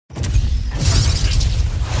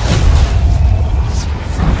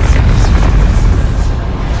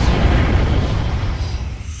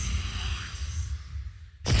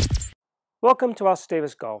Welcome to Alistair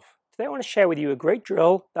Davies Golf. Today I want to share with you a great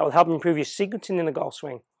drill that will help improve your sequencing in the golf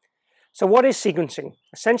swing. So what is sequencing?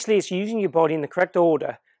 Essentially it's using your body in the correct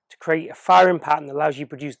order to create a firing pattern that allows you to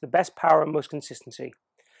produce the best power and most consistency.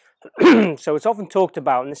 So it's often talked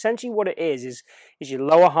about, and essentially what it is your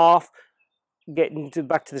lower half getting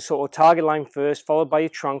back to the sort of target line first, followed by your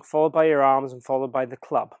trunk, followed by your arms, and followed by the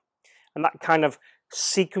club. And that kind of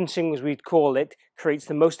sequencing, as we'd call it, creates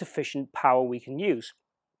the most efficient power we can use.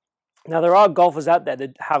 Now there are golfers out there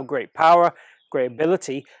that have great power, great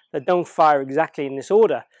ability, that don't fire exactly in this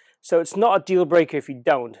order. So it's not a deal breaker if you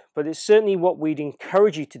don't, but it's certainly what we'd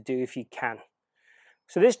encourage you to do if you can.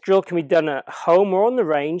 So this drill can be done at home or on the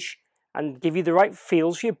range and give you the right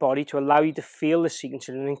feels for your body to allow you to feel the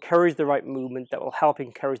sequencing and encourage the right movement that will help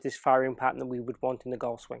encourage this firing pattern that we would want in the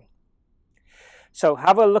golf swing. So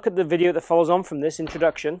have a look at the video that follows on from this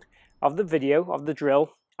introduction of the video of the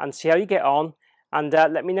drill and see how you get on. And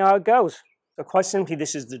let me know how it goes. So quite simply,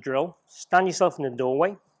 this is the drill. Stand yourself in the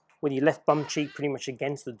doorway with your left bum cheek pretty much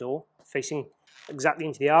against the door, facing exactly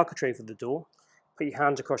into the architrave of the door. Put your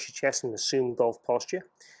hands across your chest and assume golf posture.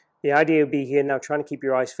 The idea would be here now trying to keep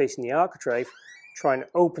your eyes facing the architrave, try and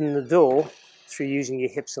open the door through using your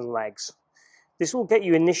hips and legs. This will get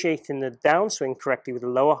you initiating the downswing correctly with the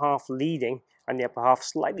lower half leading and the upper half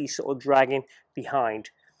slightly sort of dragging behind.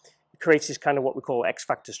 Creates this kind of what we call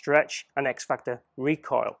X-factor stretch and X-factor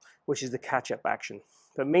recoil, which is the catch-up action.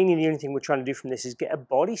 But mainly the only thing we're trying to do from this is get a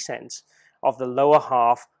body sense of the lower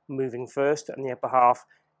half moving first and the upper half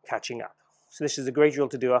catching up. So this is a great drill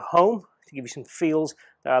to do at home to give you some feels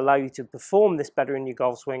that allow you to perform this better in your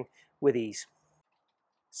golf swing with ease.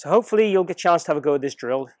 So hopefully you'll get a chance to have a go at this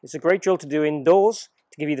drill. It's a great drill to do indoors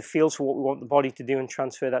to give you the feels for what we want the body to do and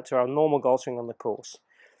transfer that to our normal golf swing on the course.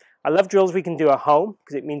 I love drills we can do at home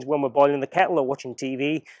because it means when we're boiling the kettle or watching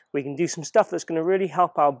TV, we can do some stuff that's going to really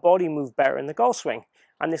help our body move better in the golf swing.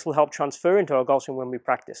 And this will help transfer into our golf swing when we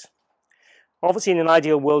practice. Obviously, in an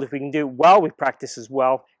ideal world, if we can do it while we practice as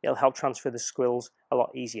well, it'll help transfer the skills a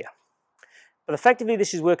lot easier. But effectively,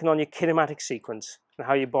 this is working on your kinematic sequence and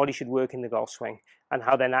how your body should work in the golf swing and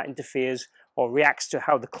how then that interferes or reacts to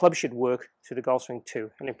how the club should work through the golf swing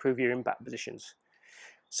too and improve your impact positions.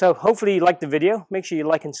 So hopefully you liked the video. Make sure you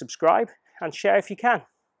like and subscribe and share if you can.